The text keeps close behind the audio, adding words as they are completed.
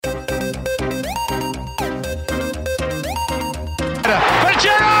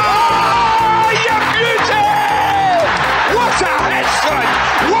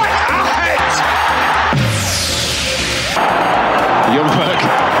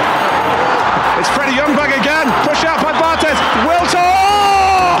It's Freddie Youngberg again. Push out by Bartes. Wiltor!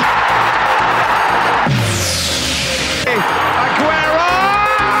 Aguero!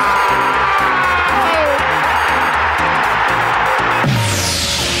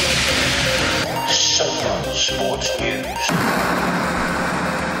 Sofa Sports News.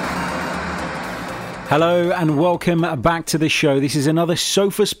 Hello and welcome back to the show. This is another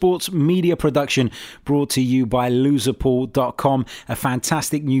Sofa Sports media production brought to you by loserpool.com, a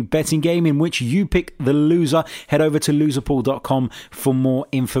fantastic new betting game in which you pick the loser. Head over to loserpool.com for more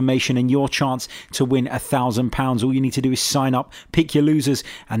information and your chance to win £1,000. All you need to do is sign up, pick your losers,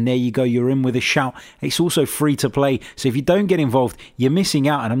 and there you go, you're in with a shout. It's also free to play, so if you don't get involved, you're missing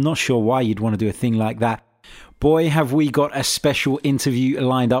out, and I'm not sure why you'd want to do a thing like that. Boy, have we got a special interview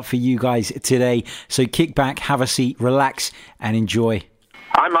lined up for you guys today. So kick back, have a seat, relax and enjoy.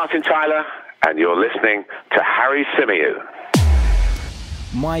 I'm Martin Tyler and you're listening to Harry Symeou.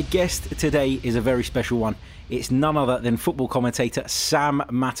 My guest today is a very special one. It's none other than football commentator Sam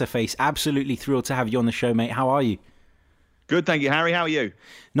Matterface. Absolutely thrilled to have you on the show, mate. How are you? Good, thank you, Harry. How are you?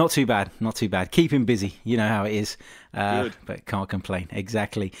 Not too bad, not too bad. Keeping busy, you know how it is. Good. But can't complain.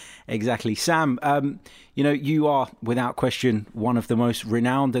 Exactly. Sam, you are, without question, one of the most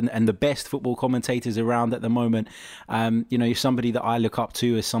renowned and the best football commentators around at the moment. You're somebody that I look up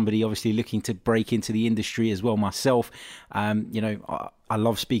to as somebody obviously looking to break into the industry as well myself. I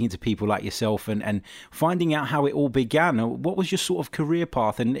love speaking to people like yourself and finding out how it all began. What was your sort of career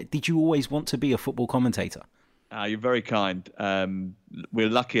path, and did you always want to be a football commentator? You're very kind. We're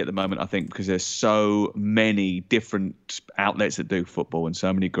lucky at the moment, I think, because there's so many different outlets that do football and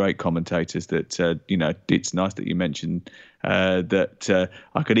so many great commentators that, it's nice that you mentioned that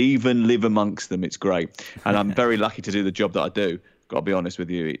I could even live amongst them. It's great. And I'm very lucky to do the job that I do. Got to be honest with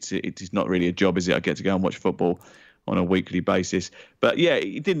you. It's not really a job, is it? I get to go and watch football on a weekly basis. But yeah,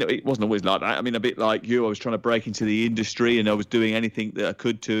 it wasn't always like that. I mean, a bit like you, I was trying to break into the industry and I was doing anything that I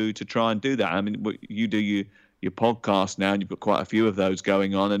could to try and do that. I mean, you do your podcast now, and you've got quite a few of those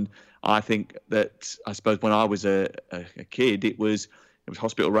going on. And I think that, I suppose, when I was a kid, it was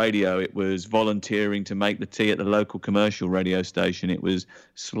hospital radio. It was volunteering to make the tea at the local commercial radio station. It was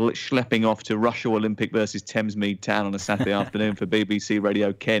schlepping off to Rushall Olympic versus Thamesmead Town on a Saturday afternoon for BBC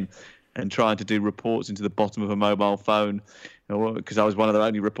Radio Ken, and trying to do reports into the bottom of a mobile phone, because I was one of the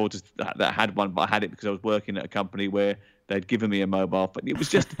only reporters that had one, but I had it because I was working at a company where they'd given me a mobile phone. It was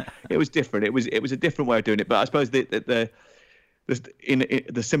different. It was a different way of doing it. But I suppose the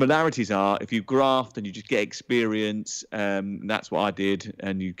similarities are, if you graft and you just get experience, that's what I did,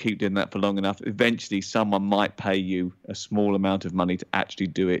 and you keep doing that for long enough, eventually someone might pay you a small amount of money to actually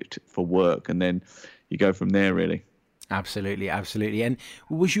do it for work, and then you go from there, really. Absolutely. And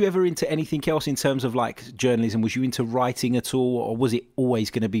was you ever into anything else in terms of like journalism? Was you into writing at all, or was it always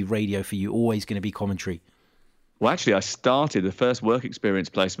going to be radio for you, always going to be commentary? Well, actually, I started, the first work experience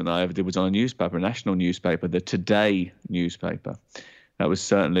placement that I ever did was on a newspaper, a national newspaper, the Today newspaper. That was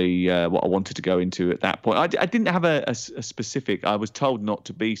certainly what I wanted to go into at that point. I didn't have a specific, I was told not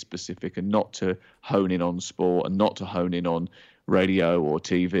to be specific and not to hone in on sport and not to hone in on radio or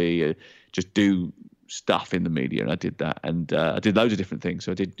TV, just do stuff in the media, and I did that. And I did loads of different things.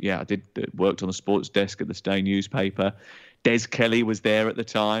 So I worked on the sports desk at the Today newspaper. Des Kelly was there at the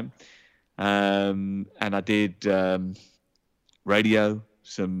time. And I did radio,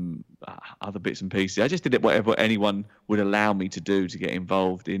 some other bits and pieces. I just did it whatever anyone would allow me to do to get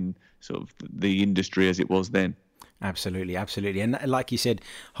involved in sort of the industry as it was then. Absolutely. And like you said,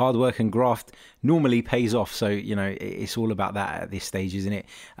 hard work and graft normally pays off. So, it's all about that at this stage, isn't it?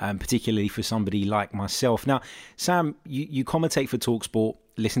 Particularly for somebody like myself. Now, Sam, you commentate for TalkSPORT,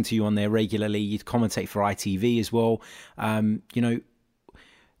 listen to you on there regularly. You commentate for ITV as well.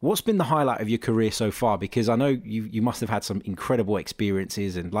 What's been the highlight of your career so far? Because I know you must have had some incredible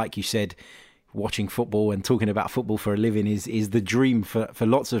experiences. And like you said, watching football and talking about football for a living is the dream for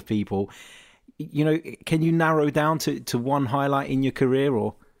lots of people. Can you narrow down to one highlight in your career?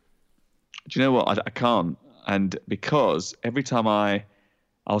 Or do you know what? I can't. And because every time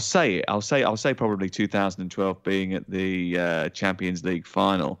I'll say probably 2012 being at the Champions League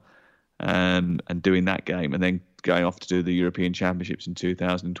final and doing that game, and then going off to do the European Championships in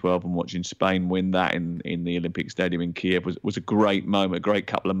 2012 and watching Spain win that in the Olympic Stadium in Kiev was a great moment, a great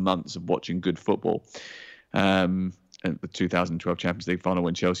couple of months of watching good football. And the 2012 Champions League final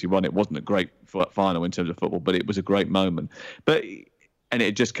when Chelsea won, it wasn't a great final in terms of football, but it was a great moment. And it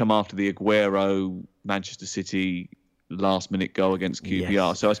had just come after the Aguero Manchester City last-minute goal against QPR.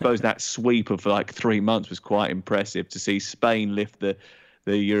 Yes. So I suppose that sweep of like 3 months was quite impressive to see Spain lift the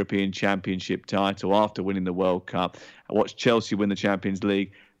European Championship title after winning the World Cup. I watched Chelsea win the Champions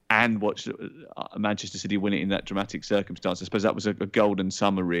League and watch Manchester City win it in that dramatic circumstance. I suppose that was a golden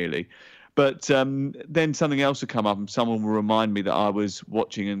summer, really. But then something else would come up, and someone will remind me that I was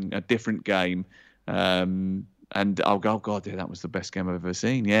watching a different game, and I'll go, "Oh God, yeah, that was the best game I've ever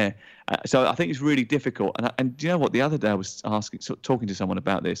seen." Yeah. So I think it's really difficult. And do you know what? The other day I was talking to someone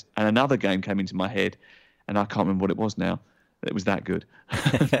about this, and another game came into my head, and I can't remember what it was now. It was that good.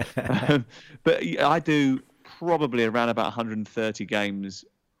 But I do probably around about 130 games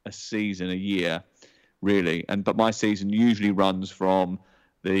a season, a year, really. But my season usually runs from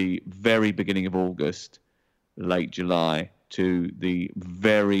the very beginning of August, late July, to the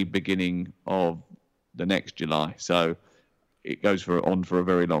very beginning of the next July. So it goes on for a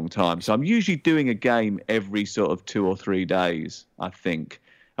very long time. So I'm usually doing a game every sort of 2 or 3 days, I think.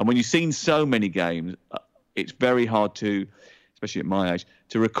 And when you've seen so many games, it's very hard to, especially at my age,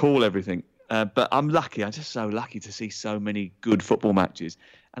 to recall everything. But I'm lucky. I'm just so lucky to see so many good football matches.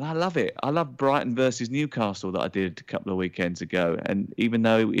 And I love it. I love Brighton versus Newcastle that I did a couple of weekends ago. And even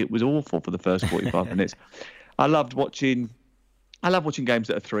though it was awful for the first 45 minutes, I loved watching games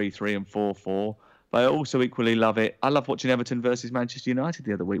that are 3-3 and 4-4. But I also equally love it. I love watching Everton versus Manchester United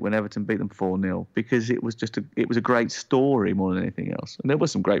the other week when Everton beat them 4-0, because it was a great story more than anything else. And there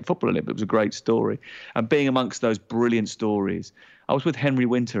was some great football in it, but it was a great story. And being amongst those brilliant stories, I was with Henry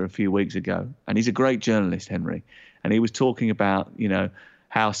Winter a few weeks ago, and he's a great journalist, Henry. And he was talking about,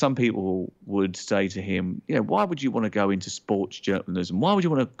 how some people would say to him, why would you want to go into sports journalism? Why would you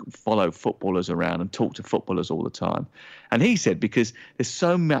want to follow footballers around and talk to footballers all the time? And he said, because there's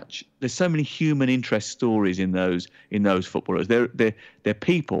so many human interest stories in those footballers. They're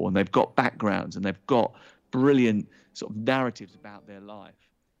people, and they've got backgrounds, and they've got brilliant sort of narratives about their life.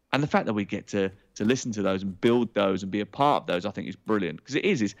 And the fact that we get to listen to those and build those and be a part of those, I think is brilliant,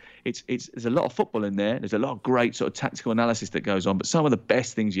 because there's a lot of football in there. There's a lot of great sort of tactical analysis that goes on, but some of the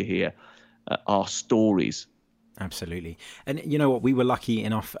best things you hear are stories. Absolutely. And you know what? We were lucky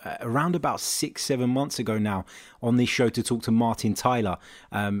enough around about 6-7 months ago now on this show to talk to Martin Tyler,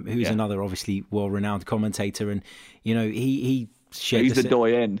 who's another obviously well-renowned commentator. And, he shared... He's the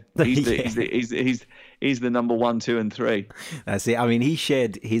doyen. He's the number 1, 2 and 3. That's it. I mean, he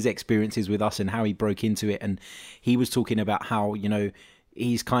shared his experiences with us and how he broke into it. And he was talking about how,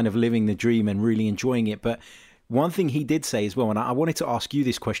 he's kind of living the dream and really enjoying it. But one thing he did say as well, and I wanted to ask you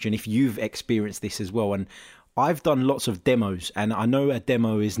this question, if you've experienced this as well. And I've done lots of demos, and I know a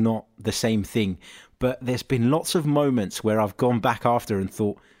demo is not the same thing, but there's been lots of moments where I've gone back after and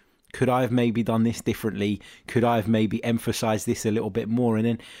thought, could I have maybe done this differently? Could I have maybe emphasized this a little bit more? And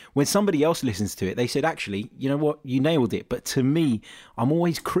then when somebody else listens to it, they said, actually, you know what? You nailed it. But to me, I'm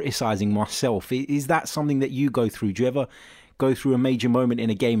always criticizing myself. Is that something that you go through? Do you ever go through a major moment in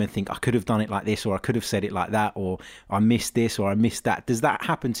a game and think, I could have done it like this, or I could have said it like that, or I missed this, or I missed that? Does that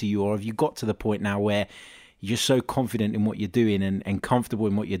happen to you? Or have you got to the point now where you're so confident in what you're doing and comfortable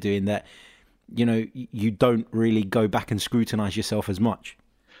in what you're doing that, you don't really go back and scrutinize yourself as much?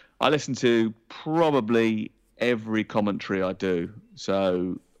 I listen to probably every commentary I do.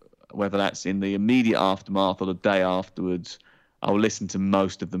 So whether that's in the immediate aftermath or the day afterwards, I'll listen to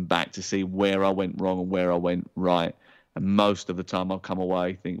most of them back to see where I went wrong and where I went right. And most of the time I'll come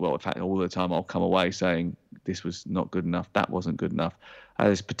away, in fact, all the time I'll come away saying, this was not good enough, that wasn't good enough.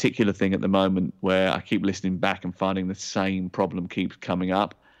 There's a particular thing at the moment where I keep listening back and finding the same problem keeps coming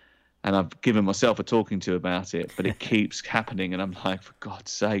up. And I've given myself a talking to about it, but it keeps happening. And I'm like, for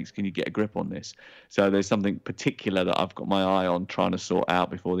God's sakes, can you get a grip on this? So there's something particular that I've got my eye on trying to sort out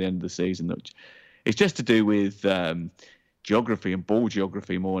before the end of the season, which is just to do with geography and ball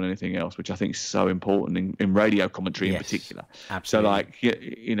geography more than anything else, which I think is so important in radio commentary in particular. Absolutely.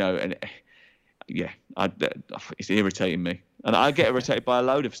 So it's irritating me. And I get irritated by a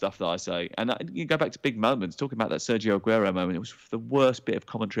load of stuff that I say. And you go back to big moments, talking about that Sergio Aguero moment. It was the worst bit of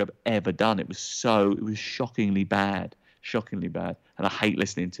commentary I've ever done. It was shockingly bad. And I hate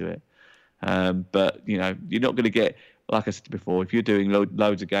listening to it. But, you're not going to get, like I said before, if you're doing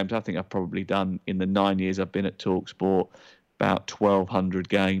loads of games, I think I've probably done, in the 9 years I've been at TalkSPORT, about 1,200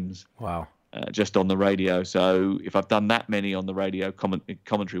 games. Wow. Just on the radio. So if I've done that many on the radio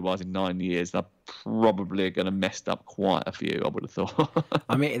commentary-wise in 9 years, I'm probably going to messed up quite a few, I would have thought.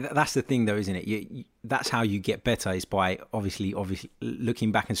 I mean, that's the thing though, isn't it? That's how you get better, is by obviously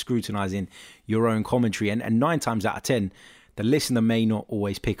looking back and scrutinizing your own commentary. And 9 times out of 10, the listener may not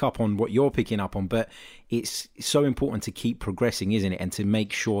always pick up on what you're picking up on, but it's so important to keep progressing, isn't it? And to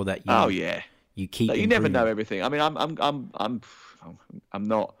make sure that you keep. You never know everything. I mean,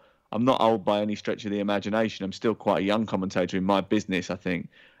 I'm not old by any stretch of the imagination. I'm still quite a young commentator in my business, I think.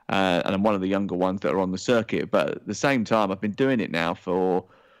 And I'm one of the younger ones that are on the circuit. But at the same time, I've been doing it now for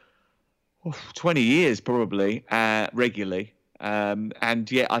 20 years probably, regularly.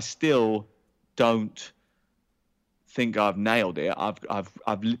 And yet I still don't think I've nailed it.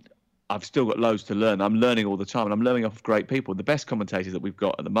 I've still got loads to learn. I'm learning all the time, and I'm learning off great people. The best commentators that we've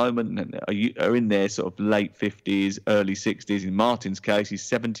got at the moment are in their sort of late 50s, early 60s. In Martin's case, he's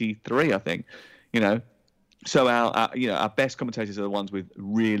 73, I think. So our best commentators are the ones with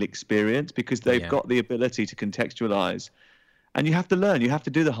real experience, because they've got the ability to contextualize. And you have to learn. You have to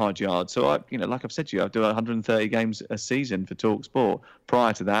do the hard yards. So like I've said to you, I do 130 games a season for TalkSPORT.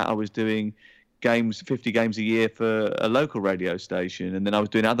 Prior to that, I was doing 50 games a year for a local radio station, and then I was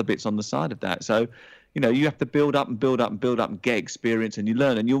doing other bits on the side of that. So, you have to build up and get experience, and you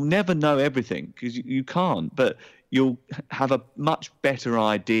learn. And you'll never know everything, because you can't, but you'll have a much better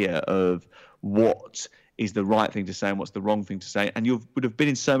idea of what is the right thing to say and what's the wrong thing to say. And you would have been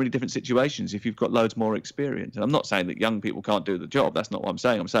in so many different situations if you've got loads more experience. And I'm not saying that young people can't do the job. That's not what I'm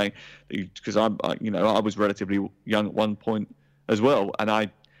saying. I'm saying because I was relatively young at one point as well, and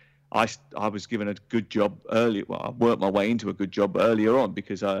I was given a good job early. Well, I worked my way into a good job earlier on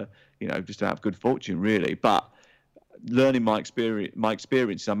because just out of good fortune, really. But learning my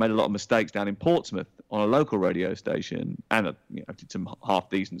experience, I made a lot of mistakes down in Portsmouth on a local radio station, and I did some half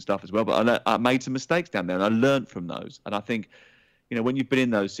decent stuff as well. But I made some mistakes down there, and I learned from those. And I think, when you've been in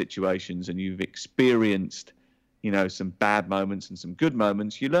those situations and you've experienced, some bad moments and some good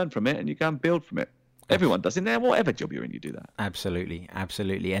moments, you learn from it and you go and build from it. Everyone does in there, whatever job you're in, you do that. Absolutely.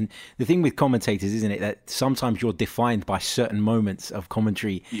 And the thing with commentators, isn't it, that sometimes you're defined by certain moments of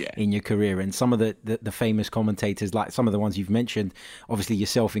commentary in your career. And some of the famous commentators, like some of the ones you've mentioned, obviously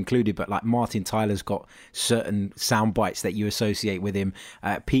yourself included, but like Martin Tyler's got certain sound bites that you associate with him.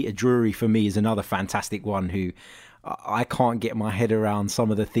 Peter Drury, for me, is another fantastic one who I can't get my head around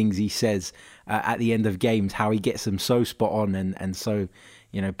some of the things he says at the end of games, how he gets them so spot on and so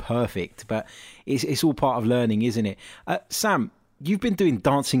perfect. But it's all part of learning, isn't it? Sam, you've been doing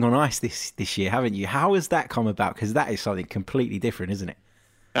Dancing on Ice this year, haven't you? How has that come about? Because that is something completely different, isn't it?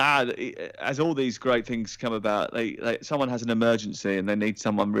 As all these great things come about, someone has an emergency and they need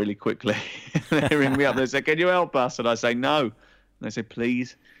someone really quickly. They ring me up, they say, "Can you help us?" And I say, "No." And they say,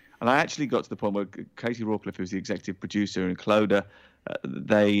 "Please." And I actually got to the point where Katie Rawcliffe, who's the executive producer, and Clodagh,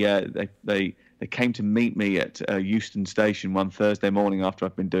 they came to meet me at Euston Station one Thursday morning after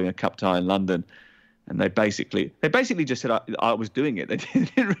I've been doing a cup tie in London, and they basically just said I was doing it. They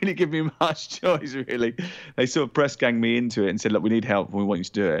didn't really give me much choice, really. They sort of press ganged me into it and said, "Look, we need help and we want you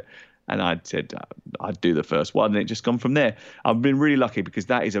to do it." And I said I'd do the first one, and it just gone from there. I've been really lucky because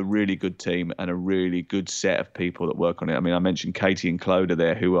that is a really good team and a really good set of people that work on it. I mean, I mentioned Katie and Clodagh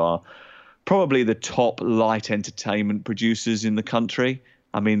there, who are probably the top light entertainment producers in the country.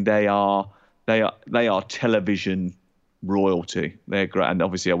 I mean, they are television royalty. They're great, and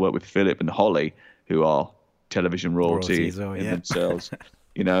obviously I work with Philip and Holly, who are television royalty in themselves.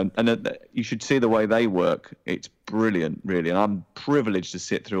 And you should see the way they work. It's brilliant, really. And I'm privileged to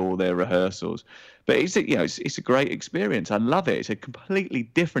sit through all their rehearsals. But it's a great experience. I love it. It's a completely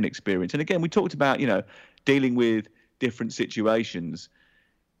different experience. And again, we talked about, dealing with different situations.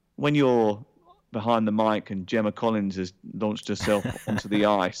 When you're behind the mic and Gemma Collins has launched herself onto the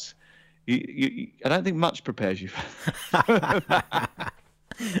ice, I don't think much prepares you for that.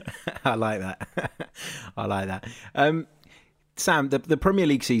 I like that. Sam, the Premier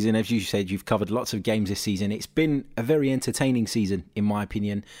League season, as you said, you've covered lots of games this season. It's been a very entertaining season, in my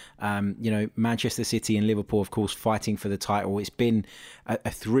opinion. Manchester City and Liverpool, of course, fighting for the title. It's been a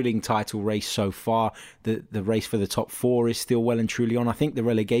thrilling title race so far. The race for the top four is still well and truly on. I think the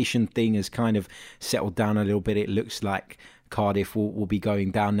relegation thing has kind of settled down a little bit. It looks like Cardiff will be going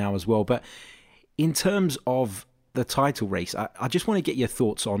down now as well. But in terms of the title race, I just want to get your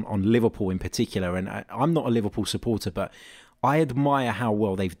thoughts on Liverpool in particular. And I'm not a Liverpool supporter, but I admire how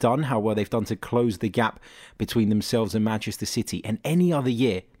well they've done to close the gap between themselves and Manchester City. And any other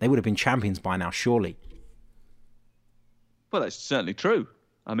year, they would have been champions by now, surely. Well, that's certainly true.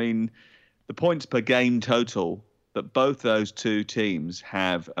 I mean, the points per game total that both those two teams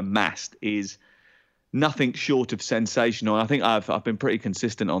have amassed is nothing short of sensational. I think I've been pretty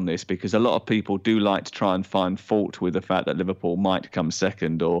consistent on this because a lot of people do like to try and find fault with the fact that Liverpool might come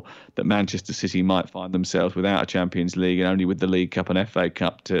second or that Manchester City might find themselves without a Champions League and only with the League Cup and FA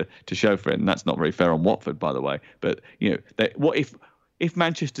Cup to show for it. And that's not very fair on Watford, by the way. But, what if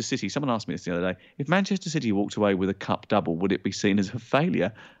Manchester City, someone asked me this the other day, if Manchester City walked away with a cup double, would it be seen as a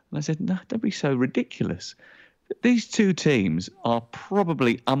failure? And I said, no, don't be so ridiculous. These two teams are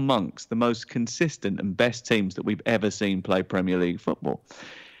probably amongst the most consistent and best teams that we've ever seen play Premier League football.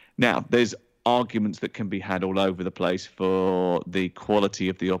 Now, there's arguments that can be had all over the place for the quality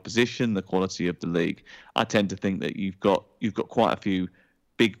of the opposition, the quality of the league. I tend to think that you've got quite a few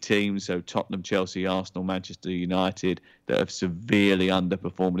big teams, so Tottenham, Chelsea, Arsenal, Manchester United, that have severely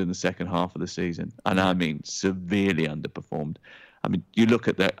underperformed in the second half of the season. And I mean severely underperformed. I mean, you look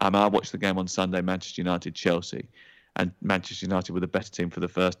at that. I watched the game on Sunday, Manchester United, Chelsea, and Manchester United were the better team for the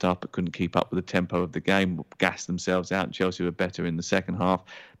first half, but couldn't keep up with the tempo of the game, gassed themselves out. Chelsea were better in the second half.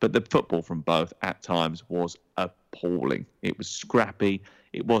 But the football from both at times was appalling. It was scrappy.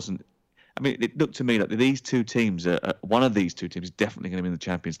 It wasn't. I mean, it looked to me like these two teams, one of these two teams is definitely going to be in the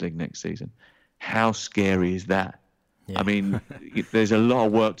Champions League next season. How scary is that? Yeah. I mean, there's a lot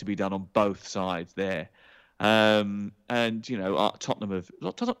of work to be done on both sides there. And, Tottenham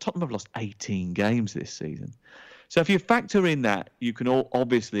have lost 18 games this season. So if you factor in that, you can all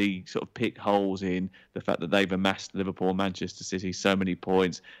obviously sort of pick holes in the fact that they've amassed Liverpool and Manchester City so many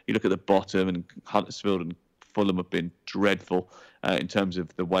points. You look at the bottom, and Huddersfield and Fulham have been dreadful in terms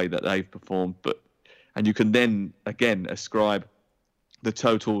of the way that they've performed. And you can then, again, ascribe the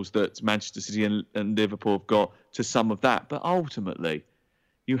totals that Manchester City and Liverpool have got to some of that. But ultimately,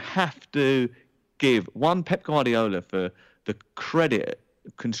 you have to give Pep Guardiola for the credit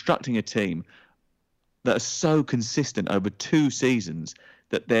of constructing a team that are so consistent over 2 seasons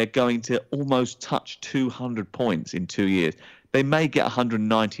that they're going to almost touch 200 points in 2 years. They may get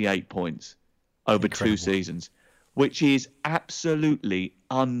 198 points over Incredible. 2 seasons, which is absolutely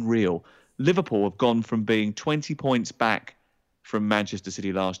unreal. Liverpool have gone from being 20 points back from Manchester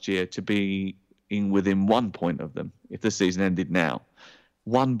City last year to being within 1 point of them if the season ended now.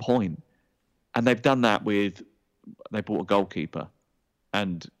 1 point. And they've done that they bought a goalkeeper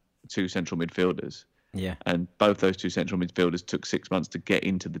and 2 central midfielders. Yeah. And both those 2 central midfielders took 6 months to get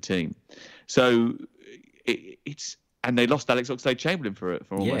into the team. So and they lost Alex Oxlade-Chamberlain for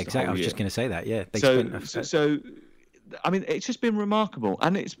almost a whole year. Yeah, exactly. I was just going to say that. Yeah. So I mean, it's just been remarkable,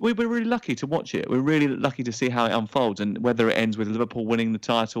 and we're really lucky to watch it. We're really lucky to see how it unfolds, and whether it ends with Liverpool winning the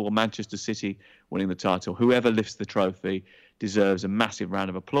title or Manchester City winning the title, whoever lifts the trophy deserves a massive round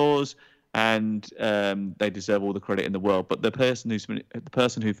of applause. And they deserve all the credit in the world. But the person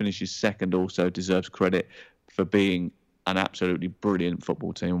who finishes second also deserves credit for being an absolutely brilliant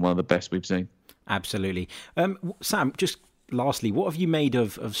football team, one of the best we've seen. Absolutely. Sam, just lastly, what have you made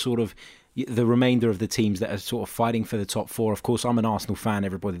of sort of the remainder of the teams that are sort of fighting for the top 4? Of course, I'm an Arsenal fan.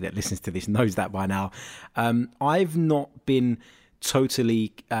 Everybody that listens to this knows that by now. I've not been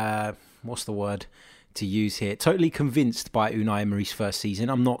totally, what's the word to use here, totally convinced by Unai Emery's first season.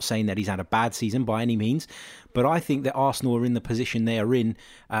 I'm not saying that he's had a bad season by any means, but I think that Arsenal are in the position they are in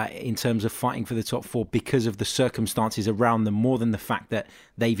terms of fighting for the top 4 because of the circumstances around them, more than the fact that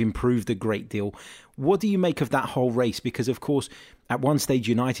they've improved a great deal. What do you make of that whole race? Because, of course, at one stage,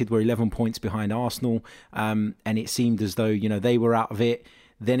 United were 11 points behind Arsenal, and it seemed as though, they were out of it.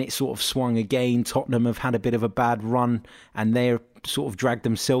 Then it sort of swung again. Tottenham have had a bit of a bad run, and they're sort of dragged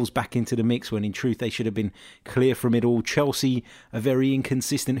themselves back into the mix when in truth they should have been clear from it all. Chelsea are very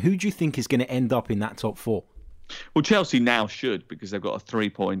inconsistent. Who do you think is going to end up in that top 4? Well, Chelsea now should, because they've got a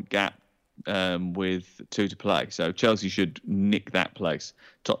 3-point gap with 2 to play. So Chelsea should nick that place.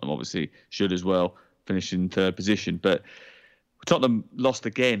 Tottenham obviously should as well, finish in 3rd position. But Tottenham lost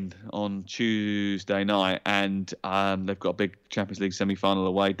again on Tuesday night, and they've got a big Champions League semi-final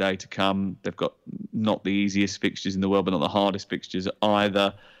away day to come. They've got not the easiest fixtures in the world, but not the hardest fixtures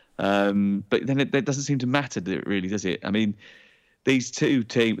either. But then it doesn't seem to matter, really, does it? I mean, these 4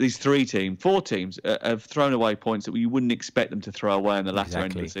 teams have thrown away points that you wouldn't expect them to throw away in the latter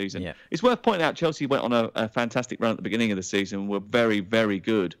end of the season. Yeah. It's worth pointing out Chelsea went on a fantastic run at the beginning of the season and were very, very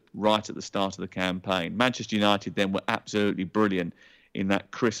good right at the start of the campaign. Manchester United then were absolutely brilliant in that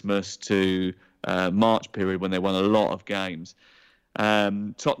Christmas to March period when they won a lot of games.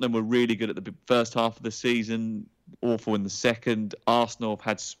 Tottenham were really good at the first half of the season, awful in the second. Arsenal have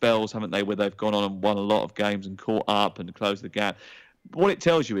had spells, haven't they, where they've gone on and won a lot of games and caught up and closed the gap. What it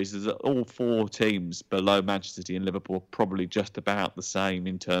tells you is that all 4 teams below Manchester City and Liverpool are probably just about the same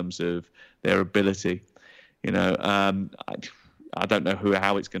in terms of their ability. I don't know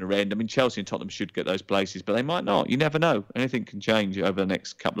how it's going to end. I mean, Chelsea and Tottenham should get those places, but they might not. You never know. Anything can change over the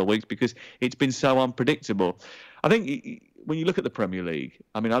next couple of weeks because it's been so unpredictable. I think when you look at the Premier League,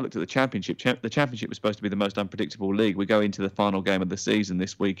 I mean, I looked at the Championship. The Championship was supposed to be the most unpredictable league. We go into the final game of the season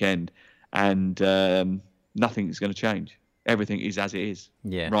this weekend, and nothing is going to change. Everything is as it is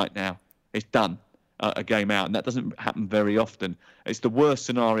right now. It's done. A game out, and that doesn't happen very often. It's the worst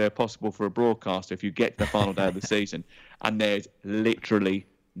scenario possible for a broadcaster if you get to the final day of the season and there's literally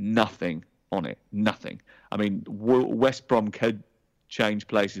nothing on it. Nothing. I mean, West Brom could change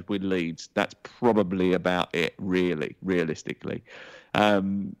places with Leeds. That's probably about it, really, realistically.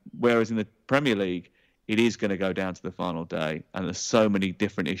 Whereas in the Premier League, it is going to go down to the final day, and there's so many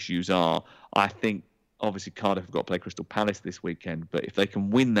different issues are. I think, obviously, Cardiff have got to play Crystal Palace this weekend, but if they can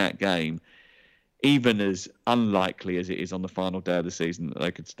win that game, even as unlikely as it is on the final day of the season that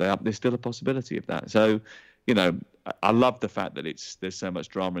they could stay up, there's still a possibility of that. So, I love the fact that there's so much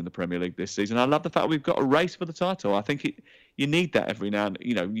drama in the Premier League this season. I love the fact we've got a race for the title. I think you need that every now and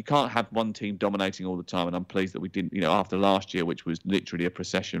you can't have one team dominating all the time. And I'm pleased that we didn't. After last year, which was literally a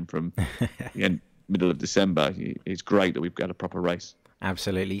procession from the middle of December, it's great that we've got a proper race.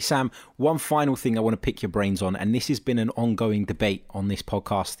 Absolutely. Sam, one final thing I want to pick your brains on, and this has been an ongoing debate on this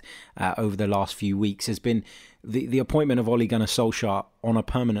podcast over the last few weeks, has been the appointment of Ole Gunnar Solskjaer on a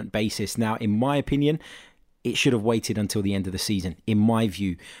permanent basis. Now, in my opinion, it should have waited until the end of the season, in my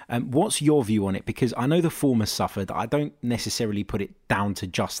view. What's your view on it? Because I know the form has suffered. I don't necessarily put it down to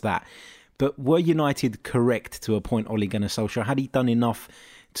just that. But were United correct to appoint Ole Gunnar Solskjaer? Had he done enough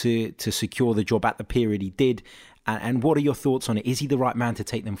to secure the job at the period he did? And what are your thoughts on it? Is he the right man to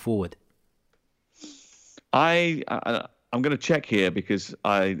take them forward? I'm going to check here because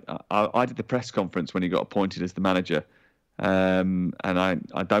I did the press conference when he got appointed as the manager, and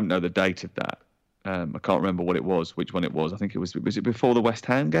I don't know the date of that. I can't remember which one it was. I think was it before the West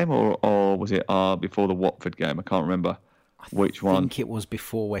Ham game or was it before the Watford game? I can't remember which one. I think it was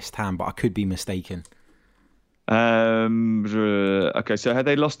before West Ham, but I could be mistaken. Okay, so had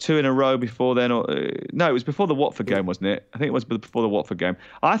they lost 2 in a row before then? No, it was before the Watford game, wasn't it? I think it was before the Watford game.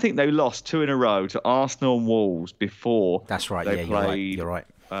 I think they lost 2 in a row to Arsenal and Wolves before. That's right. They played, you're right.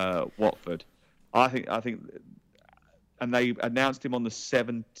 Watford. I think, and they announced him on the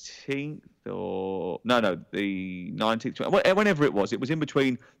 17th or the 19th. Whenever it was in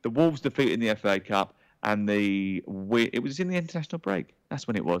between the Wolves defeat in the FA Cup and it was in the international break. That's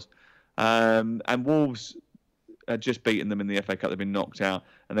when it was. And Wolves had just beaten them in the FA Cup. They've been knocked out,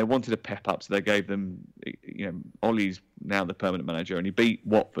 and they wanted to pep up, so they gave them. Ole's now the permanent manager, and he beat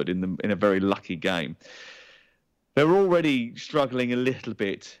Watford in a very lucky game. They're already struggling a little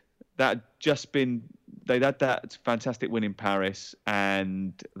bit. They'd had that fantastic win in Paris,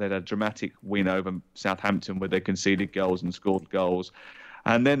 and they'd had a dramatic win over Southampton where they conceded goals and scored goals,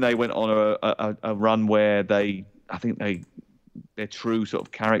 and then they went on a run where their true sort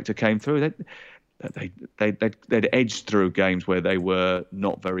of character came through. They'd edged through games where they were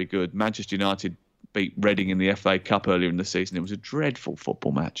not very good. Manchester United beat Reading in the FA Cup earlier in the season. It was a dreadful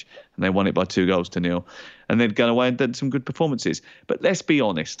football match, and they won it by 2-0. And they'd gone away and done some good performances. But let's be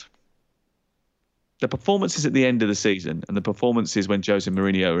honest. The performances at the end of the season and the performances when Jose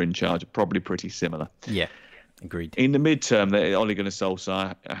Mourinho were in charge are probably pretty similar. Yeah, agreed. In the midterm, Ole Gunnar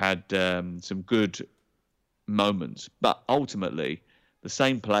Solskjaer had some good moments, but ultimately the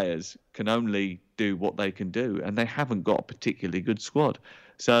same players can only do what they can do, and they haven't got a particularly good squad.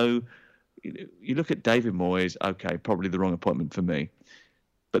 So you look at David Moyes, okay, probably the wrong appointment for me.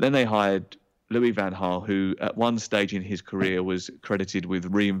 But then they hired Louis van Gaal, who at one stage in his career was credited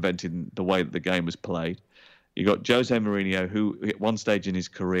with reinventing the way that the game was played. You got Jose Mourinho, who at one stage in his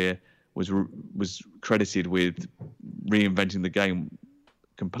career was credited with reinventing the game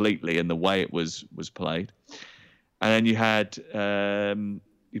completely and the way it was played. And then you had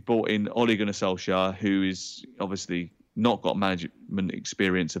you brought in Ole Gunnar Solskjaer, who is obviously not got management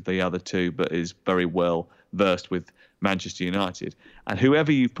experience of the other two, but is very well versed with Manchester United. And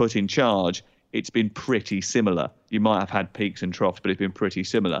whoever you've put in charge, it's been pretty similar. You might have had peaks and troughs, but it's been pretty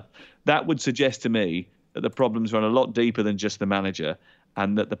similar. That would suggest to me that the problems run a lot deeper than just the manager,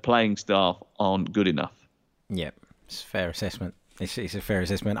 and that the playing staff aren't good enough. Yeah, it's a fair assessment. It's a fair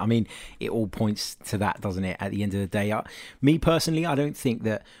assessment. I mean, it all points to that, doesn't it, at the end of the day? Me personally, I don't think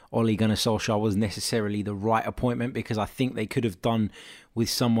that Ole Gunnar Solskjaer was necessarily the right appointment, because I think they could have done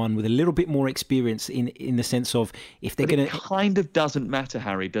with someone with a little bit more experience in the sense of if they're going to... It kind of doesn't matter,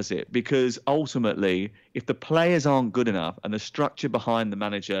 Harry, does it? Because ultimately, if the players aren't good enough and the structure behind the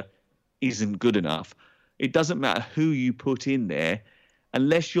manager isn't good enough, it doesn't matter who you put in there,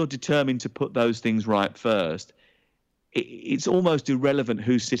 unless you're determined to put those things right first. It's almost irrelevant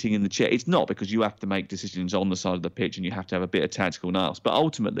who's sitting in the chair. It's not, because you have to make decisions on the side of the pitch and you have to have a bit of tactical nous. But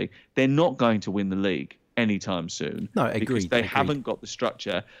ultimately, they're not going to win the league anytime soon. No, agreed. Because they haven't got the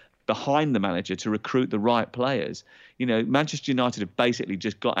structure behind the manager to recruit the right players. Manchester United have basically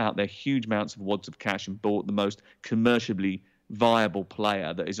just got out their huge amounts of wads of cash and bought the most commercially viable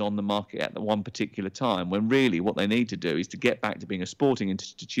player that is on the market at the one particular time, when really what they need to do is to get back to being a sporting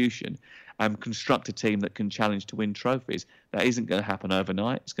institution and construct a team that can challenge to win trophies. That isn't going to happen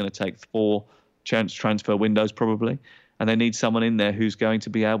overnight. It's going to take 4 transfer windows probably. and they need someone in there who's going to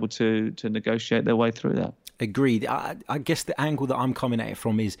be able to negotiate their way through that. Agreed. I guess the angle that I'm coming at it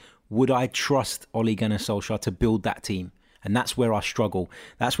from is, would I trust Ole Gunnar Solskjaer to build that team? And that's where I struggle.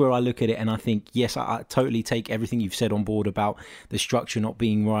 That's where I look at it and I think, yes, I totally take everything you've said on board about the structure not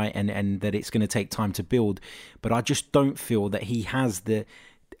being right and that it's going to take time to build. But I just don't feel that he has the...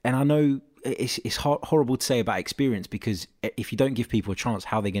 And I know it's horrible to say about experience, because if you don't give people a chance,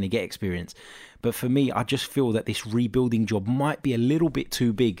 how are they going to get experience? But for me, I just feel that this rebuilding job might be a little bit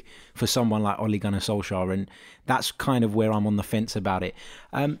too big for someone like Ole Gunnar Solskjaer. And that's kind of where I'm on the fence about it.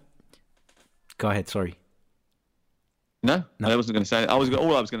 Go ahead, sorry. No, I wasn't going to say. All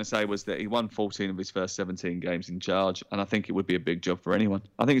I was going to say was that he won 14 of his first 17 games in charge, and I think it would be a big job for anyone.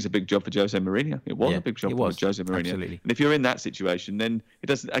 I think it's a big job for Jose Mourinho. It was a big job for Jose Mourinho. Absolutely. And if you're in that situation, then it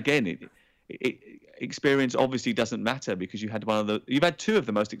doesn't. Again, experience obviously doesn't matter, because you've had two of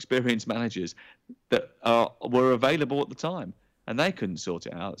the most experienced managers that were available at the time, and they couldn't sort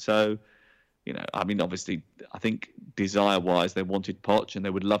it out. So, obviously, I think desire-wise, they wanted Poch, and they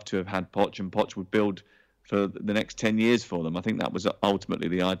would love to have had Poch, and Poch would build for the next 10 years for them. I think that was ultimately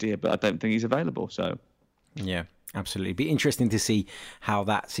the idea, but I don't think he's available. So, yeah, absolutely. Be interesting to see how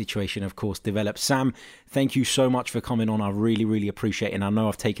that situation, of course, develops. Sam, thank you so much for coming on. I really, really appreciate it. And I know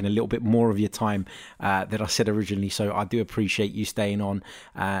I've taken a little bit more of your time than I said originally, so I do appreciate you staying on.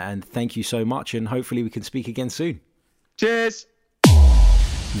 And thank you so much. And hopefully we can speak again soon. Cheers.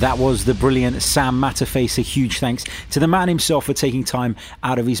 That was the brilliant Sam Matterface. A huge thanks to the man himself for taking time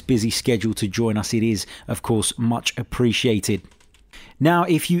out of his busy schedule to join us. It is, of course, much appreciated. Now,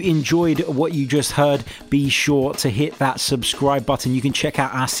 if you enjoyed what you just heard, be sure to hit that subscribe button. You can check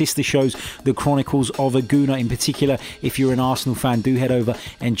out our sister shows, The Chronicles of a Gooner. In particular, if you're an Arsenal fan, do head over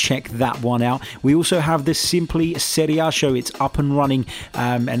and check that one out. We also have the Simply Serie A show. It's up and running,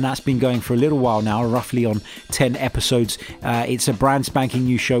 and that's been going for a little while now, roughly on 10 episodes. It's a brand spanking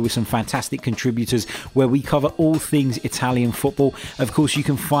new show with some fantastic contributors where we cover all things Italian football. Of course, you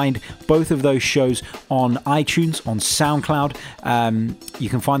can find both of those shows on iTunes, on SoundCloud. You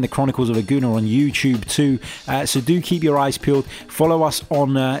can find the Chronicles of a Gooner on YouTube too. So do keep your eyes peeled. Follow us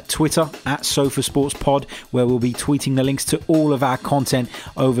on Twitter at SofaSportsPod, where we'll be tweeting the links to all of our content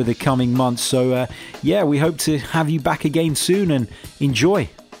over the coming months. So we hope to have you back again soon, and enjoy.